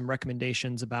or some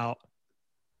recommendations about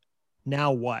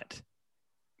now what,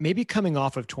 maybe coming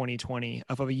off of 2020,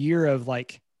 of a year of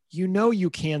like, you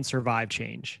can survive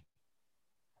change.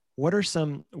 What are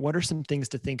some things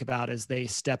to think about as they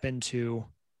step into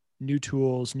new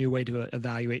tools, new way to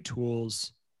evaluate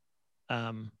tools,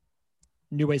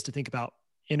 new ways to think about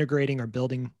integrating or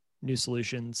building new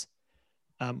solutions?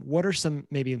 What are some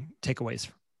maybe takeaways?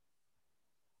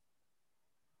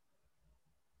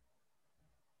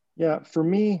 Yeah, for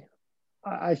me,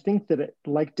 I think that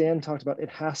like Dan talked about, it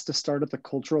has to start at the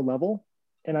cultural level.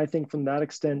 And I think from that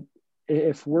extent,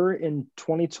 if we're in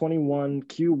 2021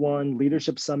 Q1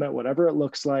 Leadership Summit, whatever it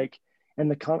looks like, and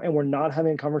we're not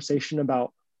having a conversation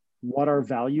about what our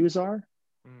values are,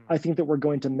 I think that we're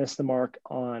going to miss the mark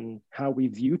on how we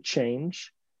view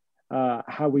change,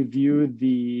 how we view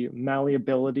the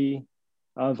malleability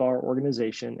of our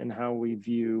organization, and how we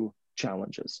view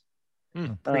challenges.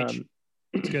 Preach.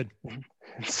 It's good.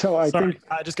 So I think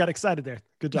I just got excited there.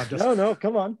 Good job, Justin. No,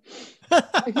 come on.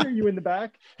 I hear you in the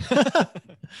back.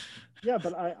 Yeah,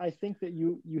 but I think that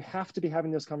you have to be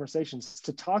having those conversations.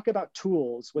 To talk about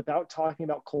tools without talking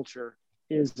about culture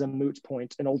is a moot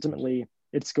point, and ultimately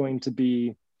it's going to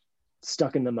be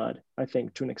stuck in the mud, I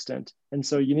think, to an extent. And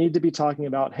so you need to be talking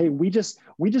about, hey, we just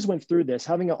went through this,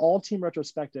 having an all-team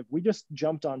retrospective. We just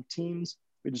jumped on Teams,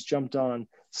 we just jumped on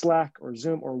Slack or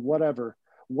Zoom or whatever.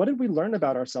 What did we learn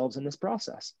about ourselves in this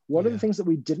process? What are the things that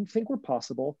we didn't think were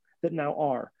possible that now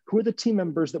are? Who are the team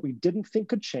members that we didn't think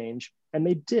could change and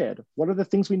they did? What are the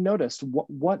things we noticed?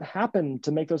 What happened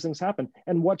to make those things happen?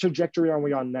 And what trajectory are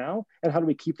we on now? And how do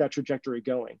we keep that trajectory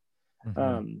going?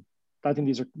 I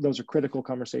think those are critical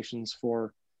conversations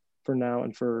for now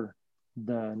and for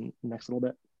the next little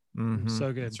bit.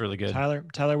 So good. It's really good.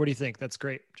 Tyler, what do you think? That's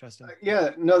great, Justin.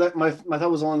 That my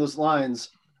thought was along those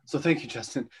lines. So thank you,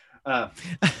 Justin.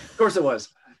 Of course it was.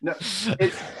 No,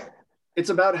 it's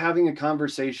about having a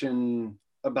conversation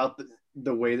about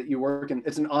the way that you work, and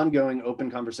it's an ongoing open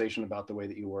conversation about the way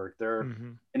that you work. There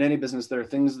in any business, there are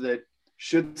things that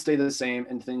should stay the same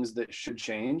and things that should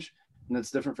change, and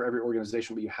that's different for every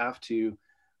organization, but you have to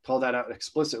call that out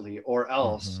explicitly, or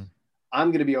else I'm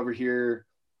going to be over here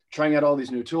trying out all these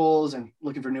new tools and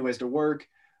looking for new ways to work,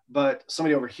 but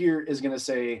somebody over here is going to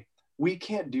say, we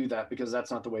can't do that because that's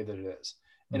not the way that it is.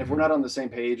 And if we're not on the same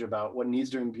page about what needs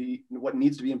to be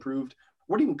improved,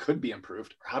 what even could be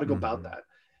improved, or how to go about that,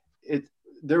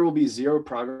 there will be zero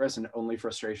progress and only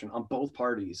frustration on both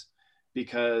parties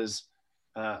because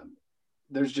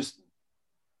there's just,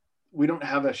 we don't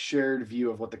have a shared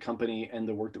view of what the company and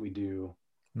the work that we do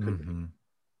could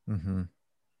be.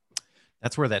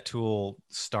 That's where that tool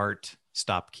start,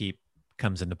 stop, keep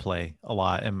comes into play a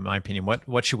lot, in my opinion.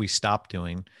 What should we stop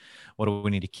doing? What do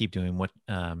we need to keep doing?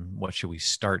 What should we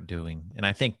start doing? And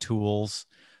I think tools,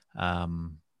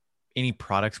 any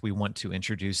products we want to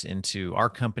introduce into our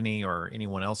company or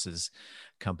anyone else's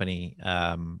company,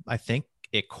 I think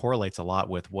it correlates a lot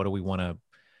with what do we want to,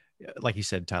 like you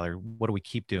said, Tyler, what do we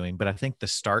keep doing? But I think the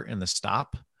start and the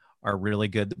stop are really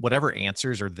good. Whatever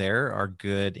answers are there are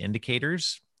good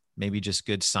indicators, maybe just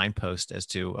good signposts as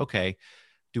to, okay,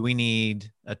 do we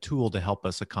need a tool to help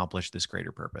us accomplish this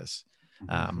greater purpose?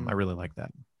 I really like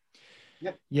that.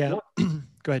 Yeah. Go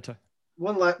ahead, Ty.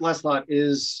 One last thought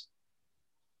is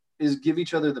give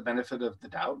each other the benefit of the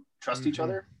doubt, trust each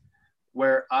other.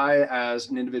 Where I, as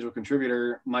an individual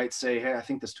contributor, might say, hey, I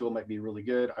think this tool might be really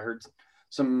good. I heard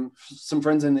some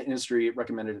friends in the industry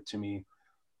recommended it to me.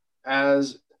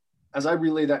 As I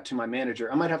relay that to my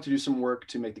manager, I might have to do some work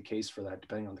to make the case for that,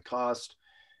 depending on the cost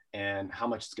and how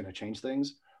much it's going to change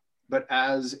things. But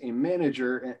as a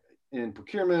manager in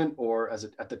procurement or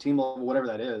at the team level, whatever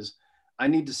that is, I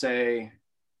need to say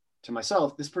to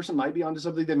myself, this person might be onto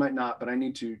something, they might not, but I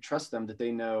need to trust them that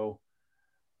they know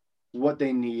what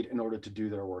they need in order to do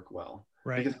their work well.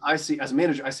 Right. Because I see, as a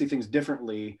manager, I see things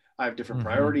differently. I have different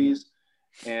priorities,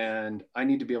 and I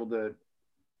need to be able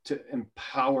to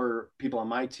empower people on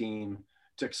my team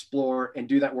to explore and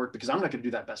do that work, because I'm not going to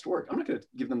do that best work. I'm not going to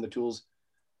give them the tools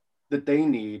that they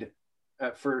need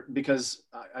because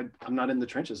I'm not in the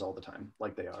trenches all the time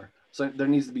like they are. So there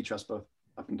needs to be trust both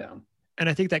up and down. And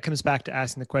I think that comes back to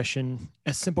asking the question,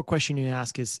 a simple question you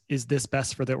ask is this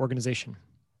best for the organization?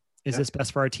 Is this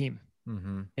best for our team?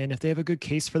 And if they have a good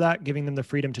case for that, giving them the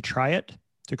freedom to try it,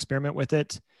 to experiment with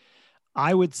it,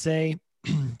 I would say,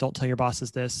 don't tell your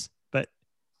bosses this, but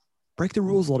break the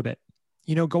rules a little bit.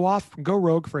 Go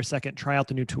rogue for a second, try out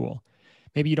the new tool.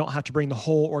 Maybe you don't have to bring the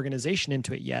whole organization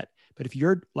into it yet, but if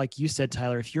you're, like you said,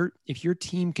 Tyler, if your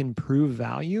team can prove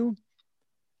value,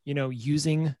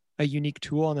 using a unique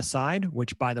tool on the side,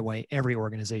 which, by the way, every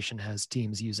organization has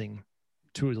teams using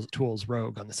tools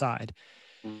rogue on the side.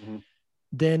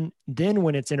 Then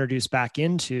when it's introduced back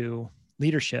into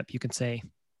leadership, you can say,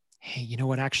 hey, you know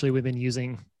what, actually we've been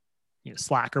using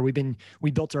Slack, or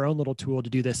we built our own little tool to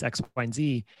do this X, Y, and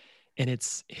Z. And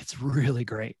it's really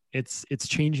great. It's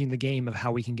changing the game of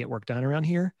how we can get work done around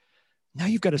here. Now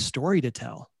you've got a story to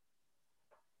tell.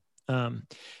 And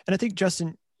I think,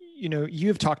 Justin,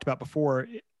 you've talked about before,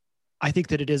 I think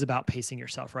that it is about pacing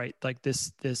yourself, right? Like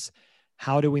this,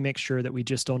 how do we make sure that we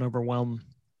just don't overwhelm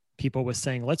people with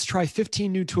saying, let's try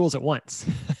 15 new tools at once.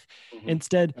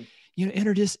 Instead,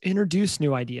 introduce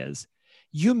new ideas.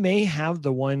 You may have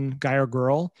the one guy or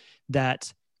girl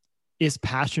that is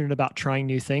passionate about trying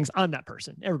new things. I'm that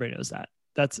person. Everybody knows that.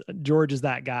 George is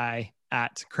that guy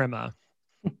at Crema.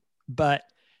 But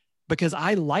because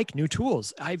I like new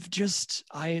tools,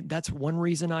 that's one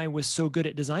reason I was so good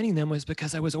at designing them, was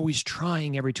because I was always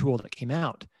trying every tool that came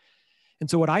out. And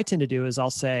so what I tend to do is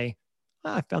I'll say,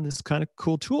 I found this kind of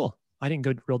cool tool. I didn't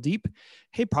go real deep.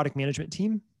 Hey, product management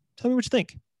team, tell me what you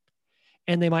think.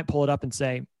 And they might pull it up and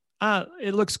say,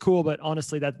 it looks cool, but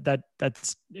honestly,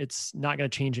 it's not going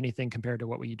to change anything compared to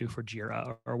what we do for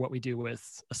Jira or what we do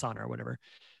with Asana or whatever.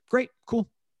 Great, cool,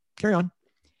 carry on.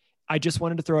 I just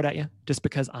wanted to throw it at you just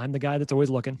because I'm the guy that's always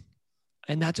looking,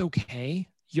 and that's okay.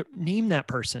 You name that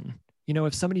person.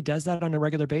 If somebody does that on a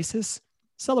regular basis,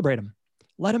 celebrate them,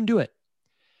 let them do it,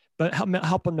 but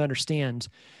help them to understand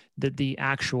that the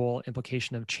actual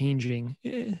implication of changing,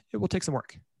 it will take some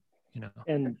work.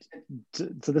 And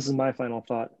so this is my final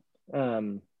thought.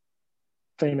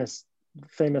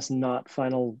 Famous not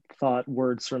final thought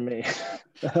words from me.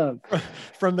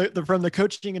 from the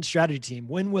coaching and strategy team.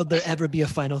 When will there ever be a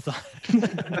final thought?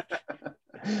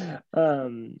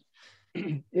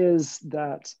 Is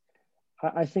that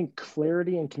I think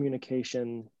clarity and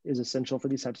communication is essential for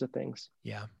these types of things.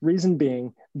 Yeah. Reason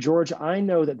being, George, I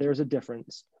know that there's a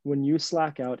difference when you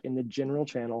Slack out in the general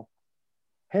channel,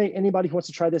 hey, anybody who wants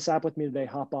to try this app with me today,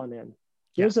 hop on in.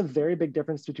 There's a very big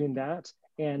difference between that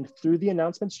and through the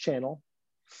announcements channel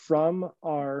from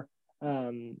our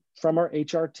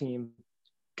HR team,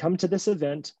 come to this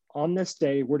event on this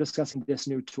day, we're discussing this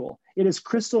new tool. It is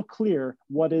crystal clear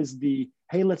what is the,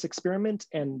 hey, let's experiment,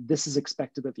 and this is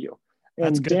expected of you.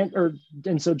 And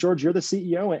and so George, you're the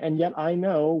CEO, and yet I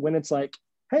know when it's like,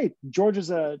 hey, George as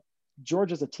a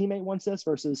teammate wants this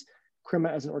versus Crema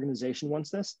as an organization wants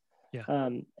this. Yeah.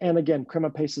 And again, Crema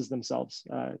paces themselves.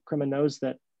 Crema knows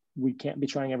that we can't be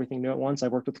trying everything new at once.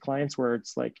 I've worked with clients where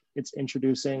it's like, it's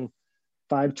introducing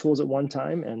 5 tools at one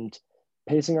time and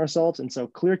pacing ourselves. And so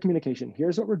clear communication,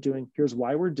 here's what we're doing, here's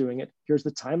why we're doing it, here's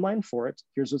the timeline for it,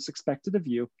 here's what's expected of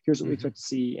you, here's what we expect to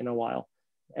see in a while.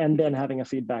 And then having a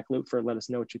feedback loop for let us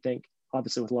know what you think,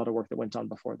 obviously with a lot of work that went on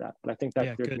before that. But I think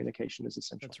that clear communication is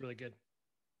essential. That's really good.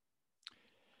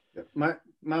 My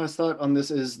last thought on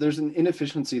this is there's an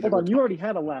inefficiency. Hold on, you already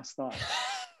had a last thought.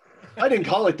 I didn't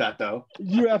call it that though.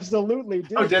 You absolutely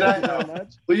did. Oh, did I? No.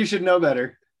 Well, you should know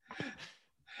better.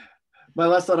 My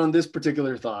last thought on this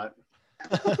particular thought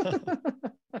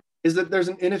is that there's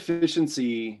an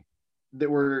inefficiency that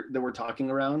we're talking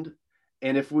around.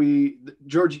 And if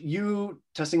George, you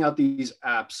testing out these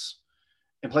apps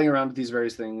and playing around with these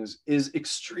various things is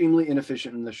extremely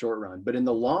inefficient in the short run, but in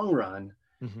the long run,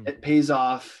 it pays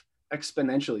off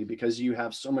exponentially because you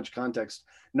have so much context,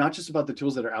 not just about the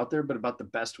tools that are out there, but about the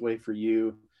best way for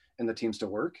you and the teams to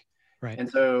work. Right. And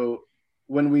so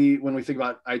when we think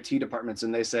about IT departments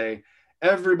and they say,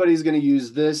 everybody's going to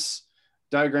use this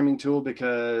diagramming tool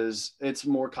because it's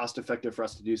more cost effective for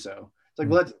us to do so. It's like,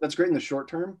 well, that's great in the short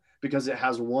term because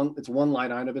it's one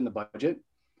line item in the budget,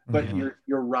 but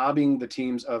you're robbing the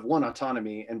teams of one,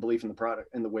 autonomy and belief in the product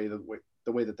and the way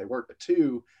that they work, but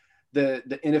two,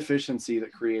 the inefficiency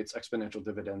that creates exponential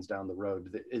dividends down the road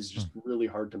that is just really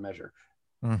hard to measure.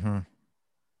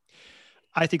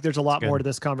 I think there's a lot more to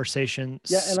this conversation.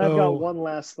 Yeah, and I've got one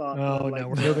last thought. Oh, no,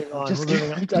 we're moving on. I'm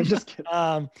just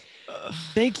kidding.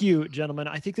 Thank you, gentlemen.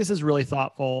 I think this is really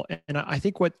thoughtful. And I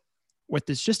think what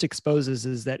this just exposes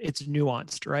is that it's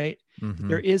nuanced, right?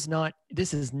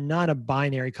 This is not a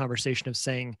binary conversation of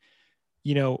saying,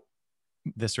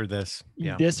 this or this.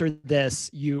 Yeah. This or this,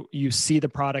 you see the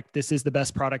product, this is the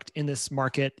best product in this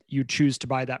market, you choose to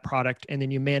buy that product, and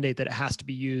then you mandate that it has to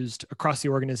be used across the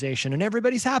organization and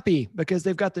everybody's happy because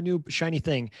they've got the new shiny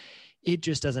thing. It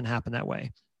just doesn't happen that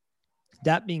way.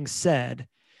 That being said,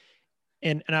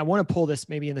 and I want to pull this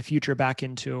maybe in the future back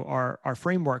into our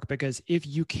framework, because if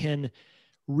you can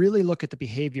really look at the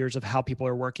behaviors of how people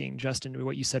are working, Justin,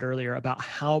 what you said earlier about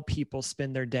how people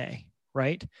spend their day,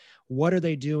 right? What are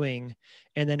they doing?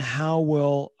 And then how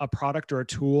will a product or a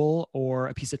tool or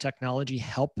a piece of technology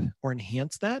help or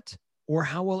enhance that? Or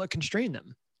how will it constrain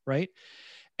them, right?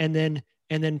 And then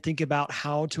think about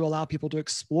how to allow people to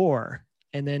explore.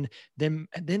 And then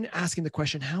asking the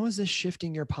question, how is this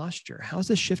shifting your posture? How is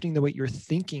this shifting the way you're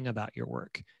thinking about your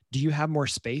work? Do you have more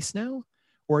space now?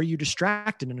 Or are you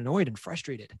distracted and annoyed and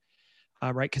frustrated?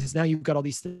 Right? Because now you've got all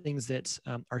these things that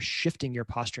are shifting your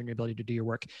posture and your ability to do your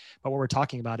work. But what we're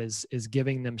talking about is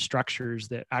giving them structures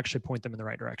that actually point them in the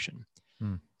right direction.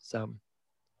 So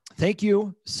thank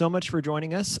you so much for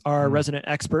joining us, our resident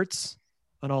experts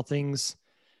on all things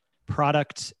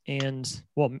product and,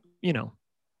 well, Can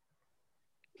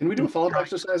we do a follow-up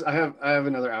exercise? I have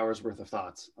another hour's worth of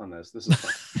thoughts on this. This is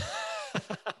fun.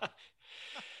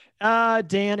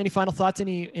 Dan, any final thoughts?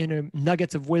 Any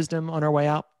nuggets of wisdom on our way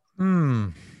out?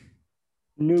 Nougats.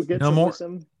 No more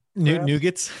wisdom,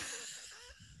 nougats.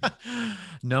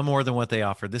 No more than what they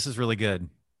offer. This is really good.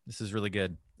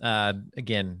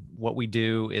 Again, what we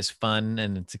do is fun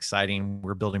and it's exciting.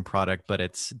 We're building product, but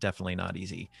it's definitely not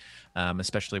easy,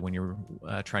 especially when you're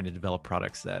trying to develop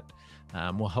products that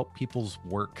will help people's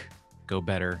work go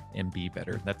better and be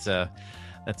better. That's a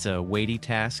weighty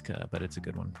task, but it's a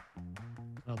good one.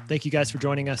 Well, thank you guys for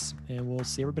joining us, and we'll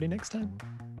see everybody next time.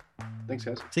 Thanks,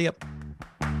 guys. See ya.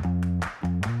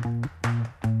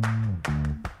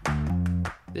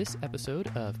 This episode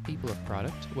of People of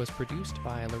Product was produced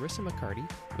by Larissa McCarty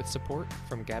with support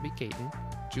from Gabby Caton,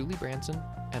 Julie Branson,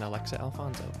 and Alexa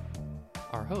Alfonso.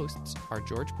 Our hosts are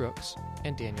George Brooks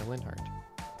and Daniel Linhart.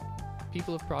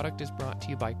 People of Product is brought to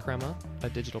you by Crema, a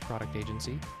digital product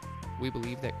agency. We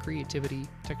believe that creativity,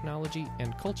 technology,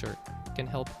 and culture can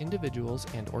help individuals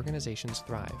and organizations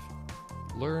thrive.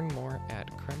 Learn more at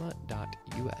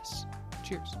crema.us.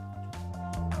 Cheers.